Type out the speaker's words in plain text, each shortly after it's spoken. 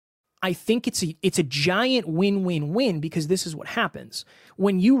I think it's a giant win-win-win, because this is what happens.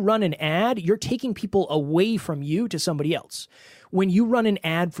 When you run an ad, you're taking people away from you to somebody else. When you run an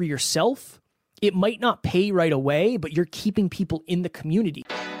ad for yourself, it might not pay right away, but you're keeping people in the community.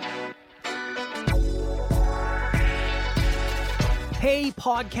 Hey,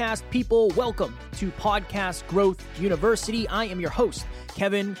 podcast people, welcome to Podcast Growth University. I am your host,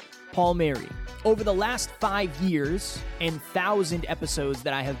 Kevin Palmieri. Over the last 5 years and 1,000 episodes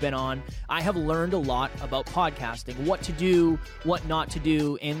that I have been on, I have learned a lot about podcasting, what to do, what not to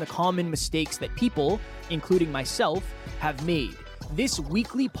do, and the common mistakes that people, including myself, have made. This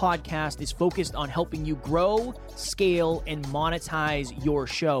weekly podcast is focused on helping you grow, scale, and monetize your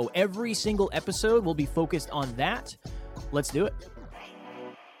show. Every single episode will be focused on that. Let's do it.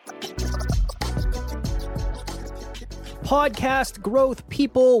 Podcast growth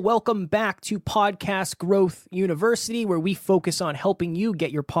people, welcome back to Podcast Growth University, where we focus on helping you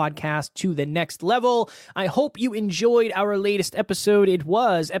get your podcast to the next level. I hope you enjoyed our latest episode. It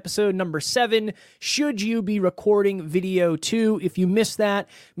was episode number 7. Should you be recording video too? If you missed that,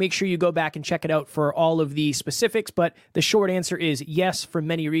 make sure you go back and check it out for all of the specifics. But the short answer is yes, for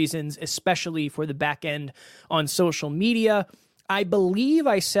many reasons, especially for the back end on social media. I believe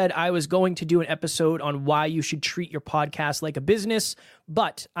I said I was going to do an episode on why you should treat your podcast like a business,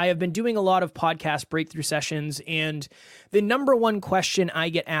 but I have been doing a lot of podcast breakthrough sessions, and the number one question I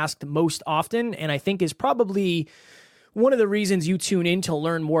get asked most often, and I think is probably one of the reasons you tune in to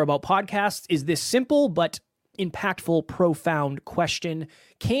learn more about podcasts, is this simple but impactful, profound question.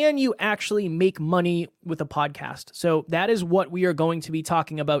 Can you actually make money with a podcast? So that is what we are going to be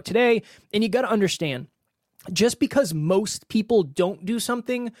talking about today, and you got to understand, just because most people don't do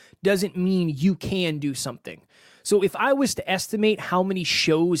something doesn't mean you can do something. So if I was to estimate how many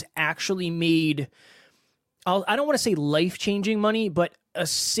shows actually made, I don't want to say life-changing money, but a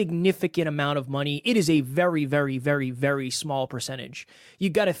significant amount of money, it is a very, very, very, very small percentage.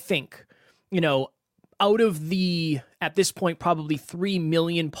 You got to think, out of the, at this point, probably 3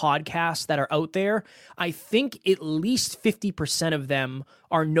 million podcasts that are out there, I think at least 50% of them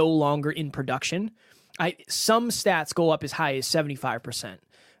are no longer in production. Some stats go up as high as 75%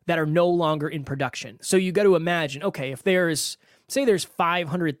 that are no longer in production. So you got to imagine, okay, if there's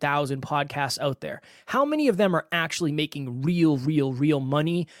 500,000 podcasts out there, how many of them are actually making real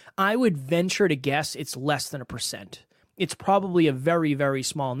money? I would venture to guess it's less than 1%. It's probably a very, very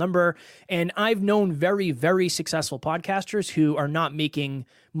small number. And I've known very, very successful podcasters who are not making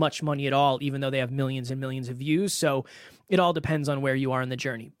much money at all, even though they have millions and millions of views. So it all depends on where you are in the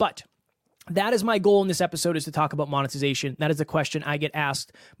journey. But that is my goal in this episode, is to talk about monetization. That is a question I get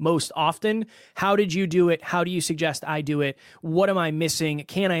asked most often. How did you do it? How do you suggest I do it? What am I missing?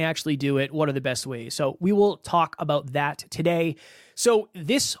 Can I actually do it? What are the best ways? So we will talk about that today. So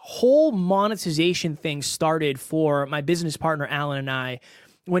this whole monetization thing started for my business partner, Alan, and I,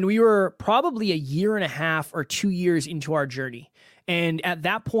 when we were probably a year and a half or 2 years into our journey. And at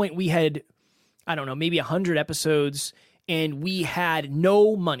that point, we had, maybe 100 episodes, and we had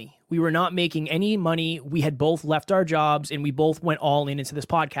no money. We were not making any money. We had both left our jobs, and we both went all into this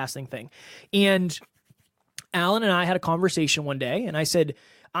podcasting thing. And Alan and I had a conversation one day, and I said,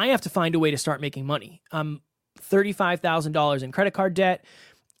 I have to find a way to start making money. I'm $35,000 in credit card debt.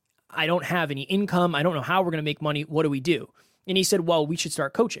 I don't have any income. I don't know how we're going to make money. What do we do? And he said, well, we should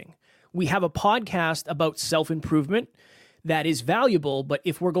start coaching. We have a podcast about self-improvement that is valuable, but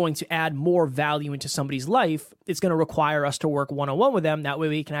if we're going to add more value into somebody's life, it's going to require us to work one-on-one with them. That way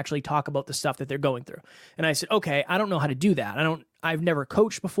we can actually talk about the stuff that they're going through. And I said, okay, I don't know how to do that. I've never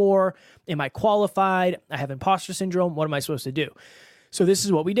coached before. Am I qualified? I have imposter syndrome. What am I supposed to do? So this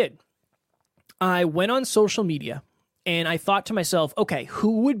is what we did. I went on social media and I thought to myself, okay,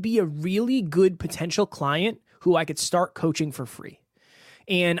 who would be a really good potential client who I could start coaching for free?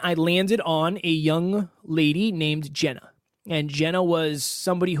 And I landed on a young lady named Jenna. And Jenna was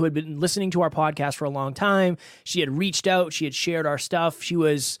somebody who had been listening to our podcast for a long time. She had reached out. She had shared our stuff. She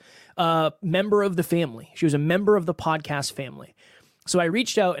was a member of the family. She was a member of the podcast family. So I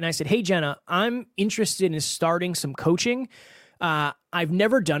reached out and I said, hey, Jenna, I'm interested in starting some coaching. I've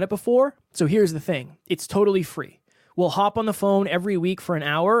never done it before. So here's the thing. It's totally free. We'll hop on the phone every week for an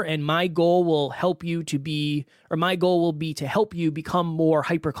hour, and my goal will be to help you become more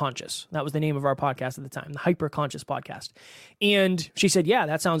hyper-conscious. That was the name of our podcast at the time, the Hyper-Conscious Podcast. And she said, yeah,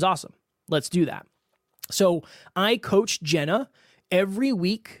 that sounds awesome. Let's do that. So I coached Jenna every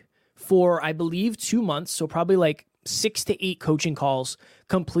week for, I believe, 2 months. So probably like 6 to 8 coaching calls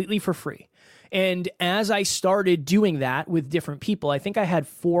completely for free. And as I started doing that with different people, I think I had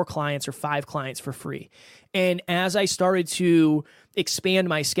 4 clients or 5 clients for free. And as I started to expand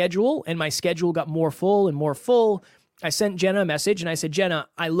my schedule, and my schedule got more full and more full, I sent Jenna a message and I said, Jenna,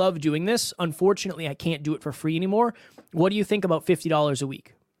 I love doing this. Unfortunately, I can't do it for free anymore. What do you think about $50 a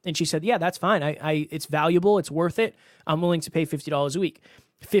week? And she said, yeah, that's fine. It's valuable. It's worth it. I'm willing to pay $50 a week.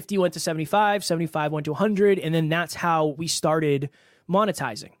 50 went to 75, 75 went to 100. And then that's how we started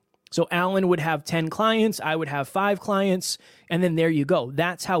monetizing. So Alan would have 10 clients. I would have 5 clients. And then there you go.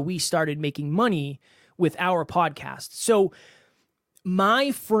 That's how we started making money with our podcast. So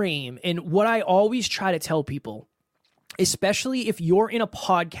my frame, and what I always try to tell people, especially if you're in a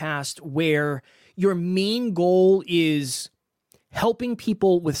podcast where your main goal is helping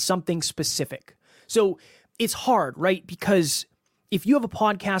people with something specific. So it's hard, right? Because if you have a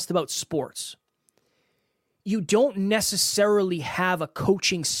podcast about sports, you don't necessarily have a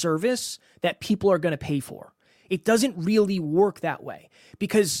coaching service that people are going to pay for. It doesn't really work that way,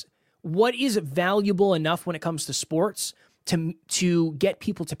 because what is valuable enough when it comes to sports to get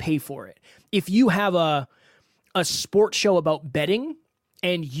people to pay for it? If you have a sports show about betting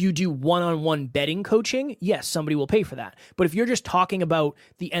and you do one-on-one betting coaching, yes, somebody will pay for that. But if you're just talking about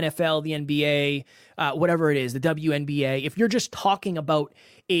the NFL, the NBA, whatever it is, the WNBA, if you're just talking about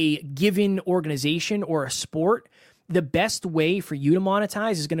a given organization or a sport, the best way for you to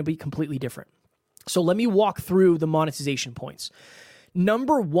monetize is going to be completely different. So let me walk through the monetization points.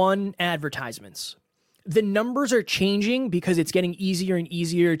 Number 1, advertisements. The numbers are changing because it's getting easier and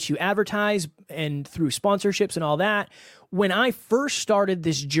easier to advertise and through sponsorships and all that. When I first started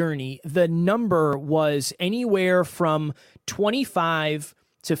this journey, the number was anywhere from $25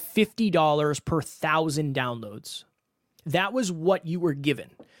 to $50 per 1,000 downloads. That was what you were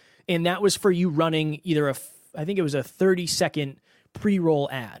given. And that was for you running either I think it was a 30-second pre-roll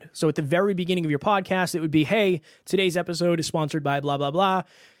ad. So at the very beginning of your podcast, it would be, hey, today's episode is sponsored by blah, blah, blah.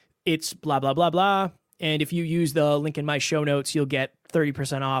 It's blah, blah, blah, blah. And if you use the link in my show notes, you'll get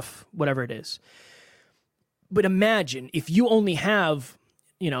 30% off, whatever it is. But imagine if you only have,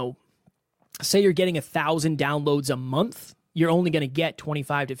 say you're getting 1,000 downloads a month, you're only going to get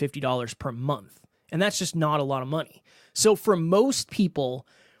 $25 to $50 per month. And that's just not a lot of money. So for most people,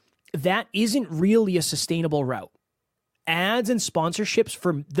 that isn't really a sustainable route. Ads and sponsorships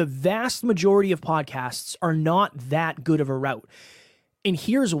for the vast majority of podcasts are not that good of a route. And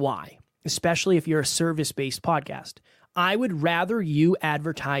here's why, especially if you're a service-based podcast. I would rather you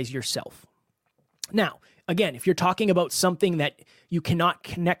advertise yourself. Now, again, if you're talking about something that you cannot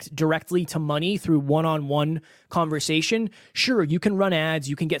connect directly to money through one-on-one conversation, sure, you can run ads,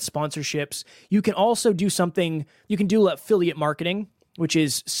 you can get sponsorships. You can also do something, you can do affiliate marketing, which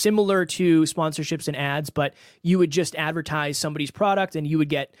is similar to sponsorships and ads, but you would just advertise somebody's product and you would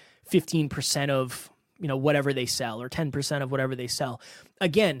get 15% of, whatever they sell, or 10% of whatever they sell.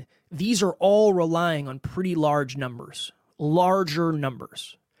 Again, these are all relying on pretty large numbers, larger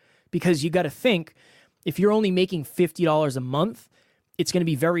numbers, because you got to think, if you're only making $50 a month, it's going to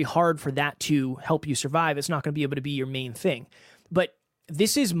be very hard for that to help you survive. It's not going to be able to be your main thing. But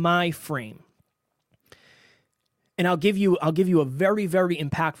this is my frame. And I'll give you a very, very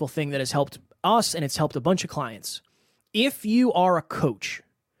impactful thing that has helped us, and it's helped a bunch of clients. If you are a coach,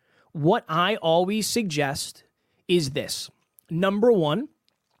 what I always suggest is this. Number 1,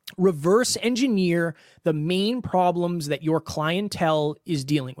 reverse engineer the main problems that your clientele is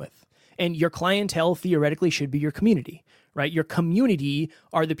dealing with. And your clientele theoretically should be your community, right? Your community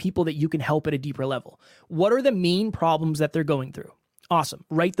are the people that you can help at a deeper level. What are the main problems that they're going through? Awesome.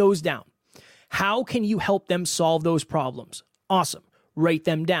 Write those down. How can you help them solve those problems? Awesome. Write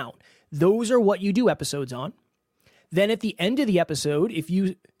them down. Those are what you do episodes on. Then at the end of the episode, if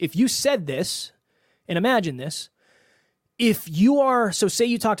you said this, and imagine this, so say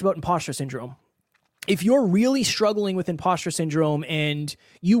you talked about imposter syndrome. If you're really struggling with imposter syndrome and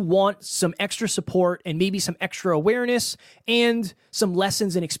you want some extra support and maybe some extra awareness and some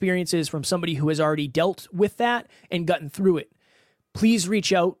lessons and experiences from somebody who has already dealt with that and gotten through it, please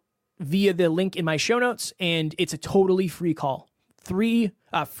reach out via the link in my show notes, and it's a totally free call. Free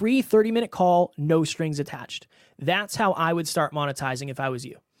 30-minute call, no strings attached. That's how I would start monetizing if I was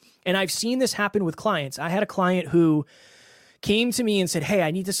you. And I've seen this happen with clients. I had a client who came to me and said, hey,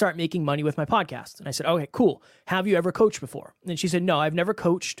 I need to start making money with my podcast. And I said, okay, cool. Have you ever coached before? And she said, no, I've never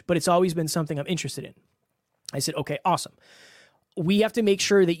coached, but it's always been something I'm interested in. I said, okay, awesome. We have to make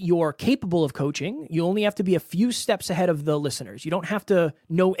sure that you're capable of coaching. You only have to be a few steps ahead of the listeners. You don't have to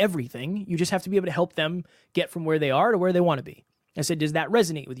know everything. You just have to be able to help them get from where they are to where they want to be. I said, does that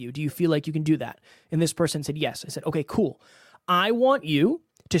resonate with you? Do you feel like you can do that? And this person said, yes. I said, okay, cool. I want you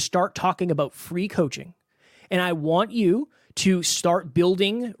to start talking about free coaching. And I want you to start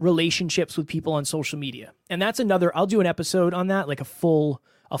building relationships with people on social media. And that's another, I'll do an episode on that, like a full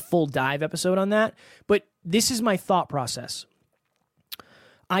dive episode on that. But this is my thought process.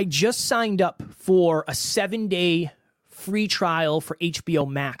 I just signed up for a 7-day free trial for HBO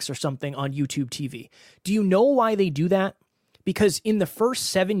Max or something on YouTube TV. Do you know why they do that? Because in the first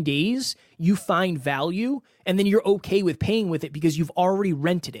 7 days, you find value and then you're okay with paying with it because you've already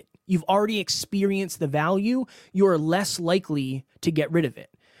rented it. You've already experienced the value. You're less likely to get rid of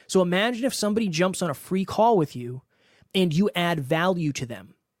it. So imagine if somebody jumps on a free call with you and you add value to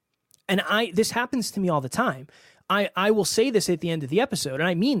them. And this happens to me all the time. I will say this at the end of the episode, and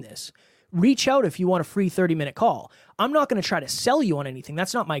I mean this. Reach out if you want a free 30-minute call. I'm not going to try to sell you on anything.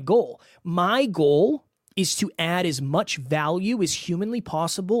 That's not my goal. My goal is to add as much value as humanly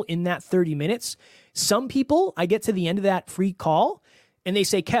possible in that 30 minutes. Some people, I get to the end of that free call and they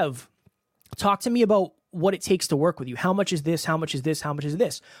say, Kev, talk to me about what it takes to work with you. How much is this? How much is this? How much is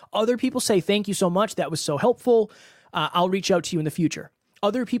this? Other people say, thank you so much. That was so helpful. I'll reach out to you in the future.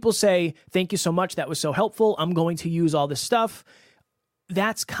 Other people say, thank you so much. That was so helpful. I'm going to use all this stuff.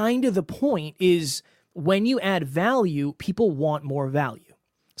 That's kind of the point, is when you add value, people want more value.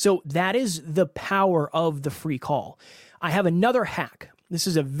 So that is the power of the free call. I have another hack. This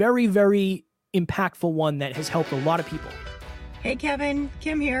is a very, very impactful one that has helped a lot of people. Hey, Kevin,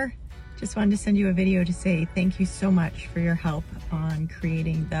 Kim here. Just wanted to send you a video to say thank you so much for your help on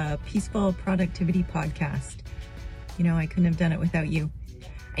creating the Peaceful Productivity Podcast. You know, I couldn't have done it without you.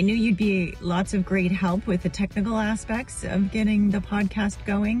 I knew you'd be lots of great help with the technical aspects of getting the podcast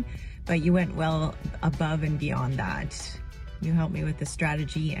going, but you went well above and beyond that. You helped me with the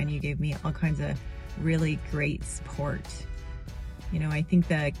strategy and you gave me all kinds of really great support. You know, I think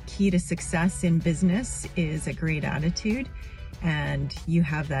the key to success in business is a great attitude, and you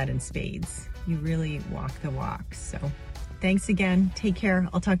have that in spades. You really walk the walk. So thanks again. Take care.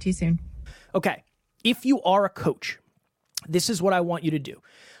 I'll talk to you soon. Okay. If you are a coach, this is what I want you to do.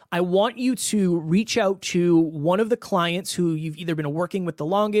 I want you to reach out to one of the clients who you've either been working with the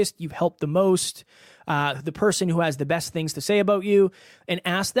longest, you've helped the most, the person who has the best things to say about you, and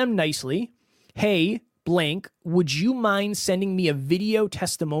ask them nicely, hey, blank, would you mind sending me a video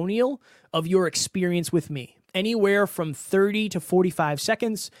testimonial of your experience with me? Anywhere from 30 to 45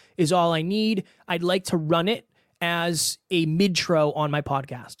 seconds is all I need. I'd like to run it as a mid-tro on my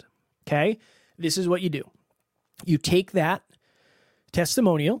podcast. Okay? This is what you do. You take that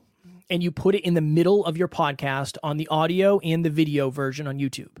testimonial and you put it in the middle of your podcast on the audio and the video version on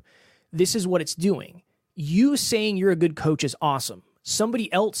YouTube. This is what it's doing. You saying you're a good coach is awesome.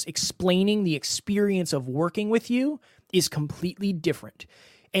 Somebody else explaining the experience of working with you is completely different.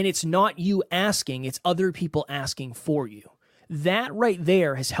 And it's not you asking, it's other people asking for you. That right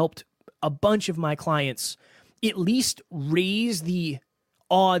there has helped a bunch of my clients at least raise the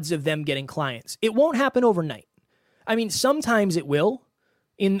odds of them getting clients. It won't happen overnight. I mean, sometimes it will.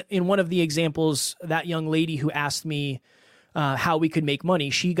 In one of the examples, that young lady who asked me how we could make money,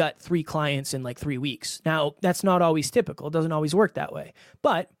 she got 3 clients in like 3 weeks. Now, that's not always typical. It doesn't always work that way.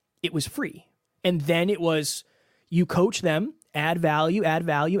 But it was free. And then it was, you coach them, add value, add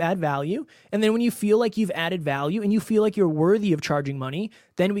value, add value. And then when you feel like you've added value and you feel like you're worthy of charging money,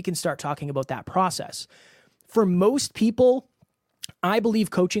 then we can start talking about that process. For most people, I believe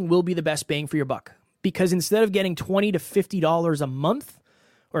coaching will be the best bang for your buck, because instead of getting $20 to $50 a month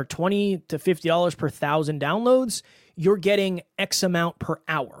or $20 to $50 per 1,000 downloads, you're getting X amount per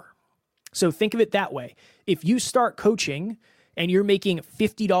hour. So think of it that way. If you start coaching and you're making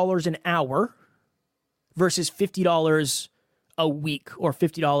 $50 an hour versus $50 a week or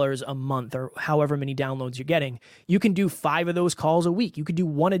 $50 a month or however many downloads you're getting, you can do 5 of those calls a week. You could do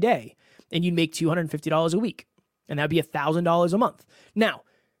 1 a day and you'd make $250 a week. And that'd be $1,000 a month. Now,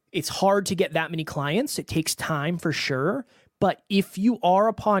 it's hard to get that many clients. It takes time for sure. But if you are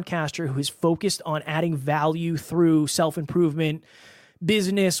a podcaster who is focused on adding value through self-improvement,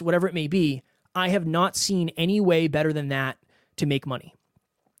 business, whatever it may be, I have not seen any way better than that to make money.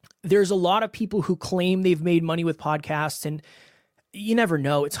 There's a lot of people who claim they've made money with podcasts, and you never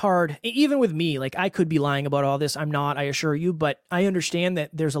know. It's hard. Even with me, like, I could be lying about all this. I'm not, I assure you, but I understand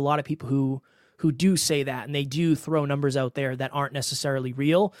that there's a lot of people who do say that, and they do throw numbers out there that aren't necessarily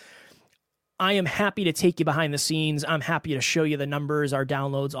real. I am happy to take you behind the scenes. I'm happy to show you the numbers, our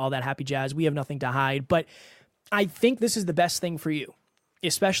downloads, all that happy jazz. We have nothing to hide, but I think this is the best thing for you,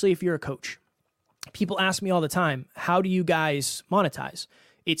 especially if you're a coach. People ask me all the time, how do you guys monetize?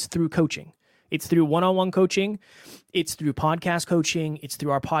 It's through coaching. It's through one-on-one coaching. It's through podcast coaching. It's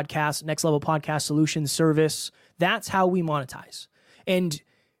through our podcast, Next Level Podcast Solutions service. That's how we monetize. And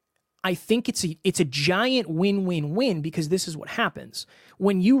I think it's a giant win-win-win, because this is what happens.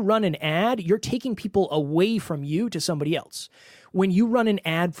 When you run an ad, you're taking people away from you to somebody else. When you run an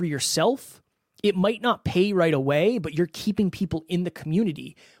ad for yourself, it might not pay right away, but you're keeping people in the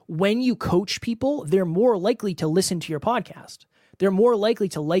community. When you coach people, they're more likely to listen to your podcast. They're more likely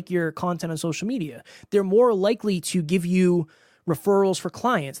to like your content on social media. They're more likely to give you referrals for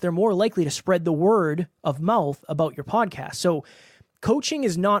clients. They're more likely to spread the word of mouth about your podcast. So coaching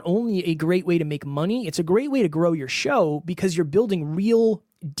is not only a great way to make money, it's a great way to grow your show, because you're building real,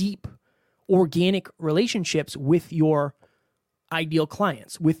 deep, organic relationships with your ideal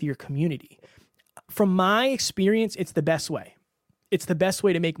clients, with your community. From my experience, it's the best way. It's the best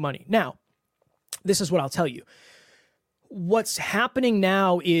way to make money. Now, this is what I'll tell you. What's happening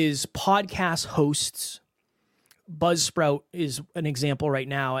now is podcast hosts, Buzzsprout is an example right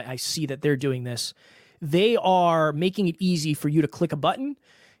now. I see that they're doing this. They are making it easy for you to click a button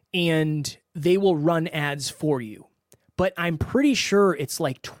and they will run ads for you. But I'm pretty sure it's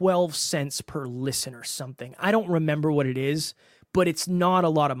like 12 cents per listen or something. I don't remember what it is, but it's not a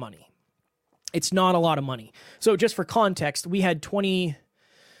lot of money. It's not a lot of money. So just for context, we had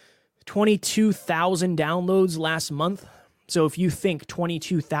 22,000 downloads last month. So if you think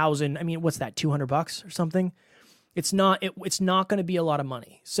 22,000, I mean, what's that, $200 or something? It's not going to be a lot of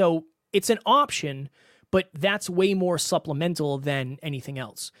money. So it's an option, but that's way more supplemental than anything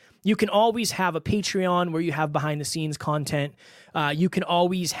else. You can always have a Patreon where you have behind the scenes content. You can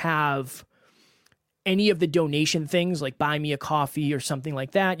always have any of the donation things like buy me a coffee or something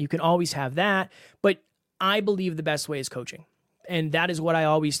like that. You can always have that. But I believe the best way is coaching. And that is what I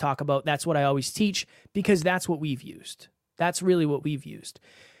always talk about. That's what I always teach, because that's what we've used. That's really what we've used.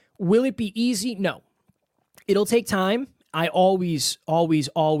 Will it be easy? No. It'll take time. I always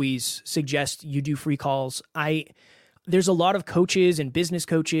suggest you do free calls. There's a lot of coaches and business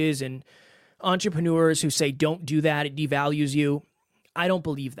coaches and entrepreneurs who say, don't do that, it devalues you. I don't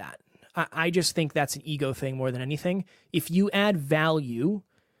believe that. I just think that's an ego thing more than anything. If you add value,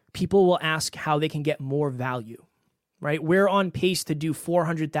 people will ask how they can get more value, right? We're on pace to do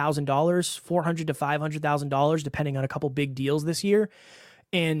 $400,000, $400,000 to $500,000, depending on a couple big deals this year.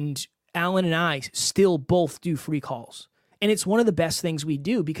 And Alan and I still both do free calls. And it's one of the best things we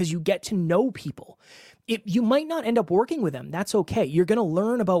do, because you get to know people. You might not end up working with them. That's okay. You're going to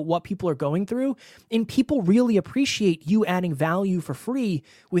learn about what people are going through, and people really appreciate you adding value for free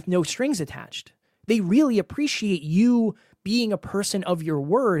with no strings attached. They really appreciate you being a person of your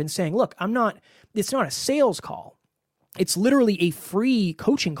word and saying, look, it's not a sales call. It's literally a free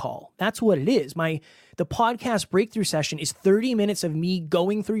coaching call. That's what it is. The podcast breakthrough session is 30 minutes of me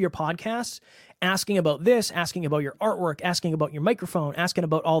going through your podcasts, asking about this, asking about your artwork, asking about your microphone, asking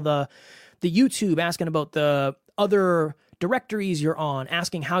about all the YouTube, asking about the other directories you're on,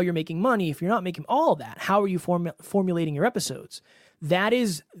 asking how you're making money. If you're not making all of that, how are you formulating your episodes? That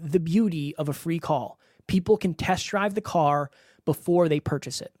is the beauty of a free call. People can test drive the car before they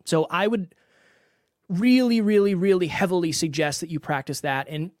purchase it. So I would really, really, really heavily suggest that you practice that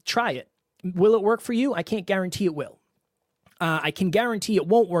and try it. Will it work for you? I can't guarantee it will. I can guarantee it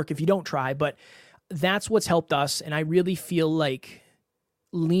won't work if you don't try, but that's what's helped us. And I really feel like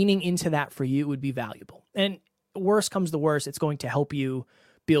leaning into that for you would be valuable. And worst comes to worst, it's going to help you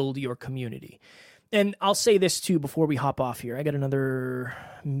build your community. And I'll say this too before we hop off here. I got another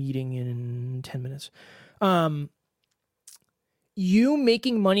meeting in 10 minutes. You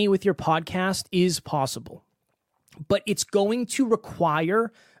making money with your podcast is possible, but it's going to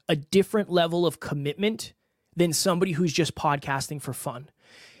require a different level of commitment than somebody who's just podcasting for fun.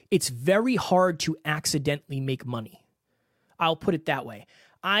 It's very hard to accidentally make money. I'll put it that way.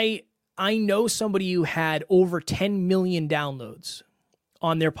 I know somebody who had over 10 million downloads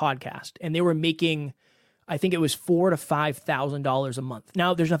on their podcast, and they were making, I think it was $4,000 to $5,000 a month.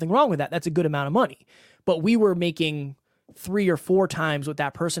 Now, there's nothing wrong with that. That's a good amount of money. But we were making 3 or 4 times what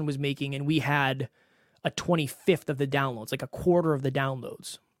that person was making, and we had a 25th of the downloads, like a quarter of the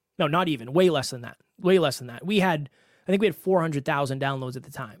downloads. No, not even. Way less than that. Way less than that. I think we had 400,000 downloads at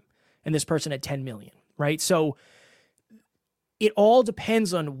the time, and this person had 10 million, right? So it all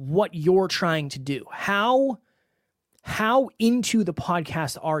depends on what you're trying to do. How into the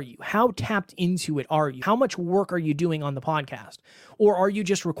podcast are you? How tapped into it are you? How much work are you doing on the podcast? Or are you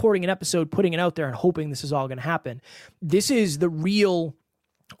just recording an episode, putting it out there, and hoping this is all going to happen? This is the real...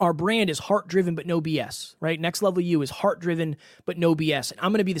 Our brand is heart-driven, but no BS, right? Next Level You is heart-driven, but no BS. And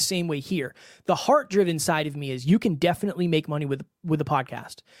I'm going to be the same way here. The heart-driven side of me is you can definitely make money with a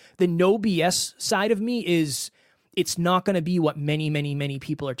podcast. The no BS side of me is it's not going to be what many, many, many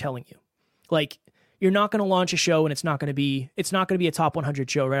people are telling you. Like, You're not going to launch a show and it's not going to be a top 100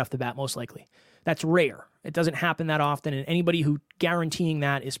 show right off the bat, most likely. That's rare. It doesn't happen that often, and anybody who guaranteeing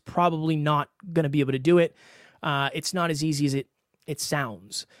that is probably not going to be able to do it. It's not as easy as it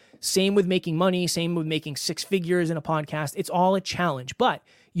sounds. Same with making money, same with making six figures in a podcast. It's all a challenge, but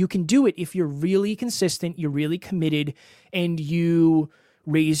you can do it if you're really consistent, you're really committed, and you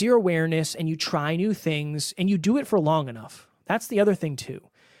raise your awareness and you try new things and you do it for long enough. That's the other thing too.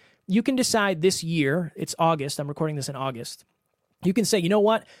 You can decide this year, it's August, I'm recording this in August. You can say, you know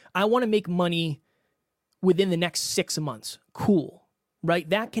what? I want to make money within the next 6 months. Cool, right?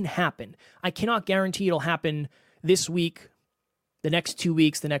 That can happen. I cannot guarantee it'll happen this week, the next 2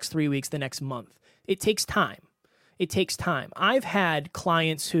 weeks, the next 3 weeks, the next month. It takes time. It takes time. I've had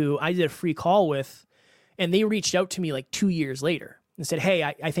clients who I did a free call with, and they reached out to me like 2 years later and said, hey,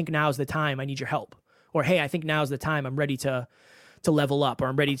 I think now's the time. I need your help. Or, hey, I think now's the time. I'm ready to level up, or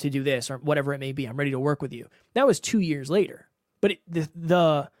I'm ready to do this, or whatever it may be. I'm ready to work with you. That was 2 years later. But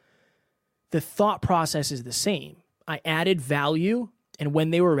the thought process is the same. I added value, and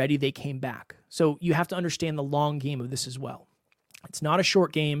when they were ready, they came back. So you have to understand the long game of this as well. It's not a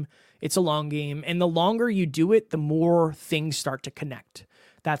short game. It's a long game. And the longer you do it, the more things start to connect.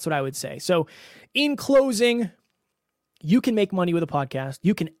 That's what I would say. So in closing, you can make money with a podcast.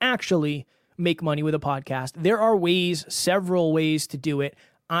 You can actually make money with a podcast. There are ways, several ways to do it.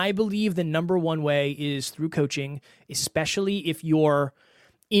 I believe the number one way is through coaching, especially if you're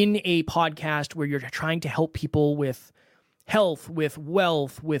in a podcast where you're trying to help people with health, with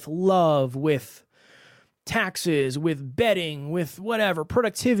wealth, with love, with taxes, with betting, with whatever,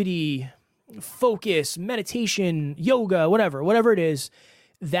 productivity, focus, meditation, yoga, whatever it is.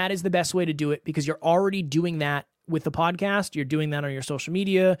 That is the best way to do it, because you're already doing that with the podcast. You're doing that on your social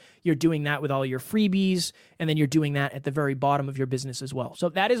media. You're doing that with all your freebies. And then you're doing that at the very bottom of your business as well. So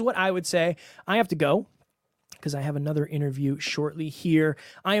that is what I would say. I have to go because I have another interview shortly here.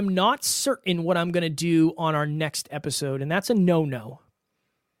 I am not certain what I'm going to do on our next episode, and that's a no-no.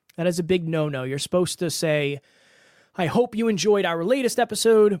 That is a big no-no. You're supposed to say, I hope you enjoyed our latest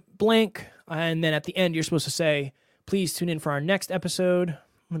episode, blank. And then at the end, you're supposed to say, please tune in for our next episode.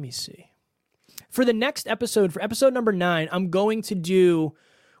 Let me see. For the next episode, for episode number 9, I'm going to do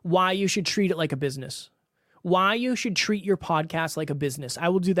why you should treat it like a business. Why you should treat your podcast like a business. I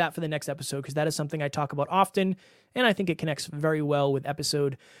will do that for the next episode because that is something I talk about often, and I think it connects very well with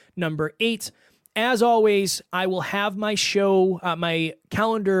episode number 8. As always, I will have my show, my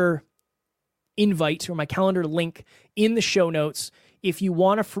calendar invite or my calendar link in the show notes. If you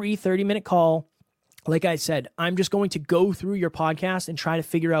want a free 30-minute call, like I said, I'm just going to go through your podcast and try to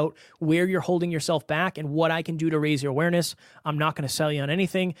figure out where you're holding yourself back and what I can do to raise your awareness. I'm not going to sell you on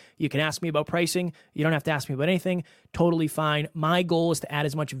anything. You can ask me about pricing. You don't have to ask me about anything. Totally fine. My goal is to add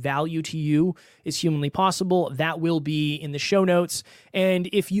as much value to you as humanly possible. That will be in the show notes. And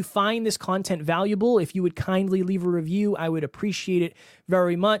if you find this content valuable, if you would kindly leave a review, I would appreciate it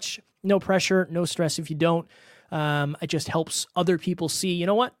very much. No pressure, no stress if you don't. It just helps other people see, you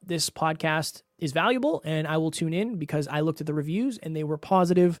know what, this podcast is valuable, and I will tune in because I looked at the reviews and they were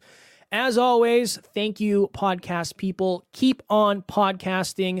positive. As always, thank you, podcast people. Keep on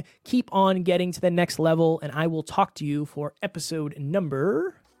podcasting, keep on getting to the next level, and I will talk to you for episode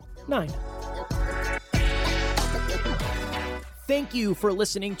number 9. Thank you for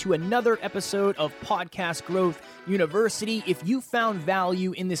listening to another episode of Podcast Growth University. If you found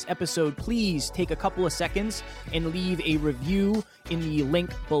value in this episode, please take a couple of seconds and leave a review in the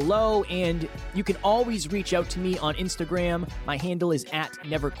link below. And you can always reach out to me on Instagram. My handle is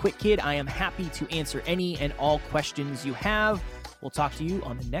 @NeverQuitKid. I am happy to answer any and all questions you have. We'll talk to you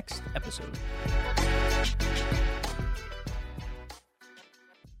on the next episode.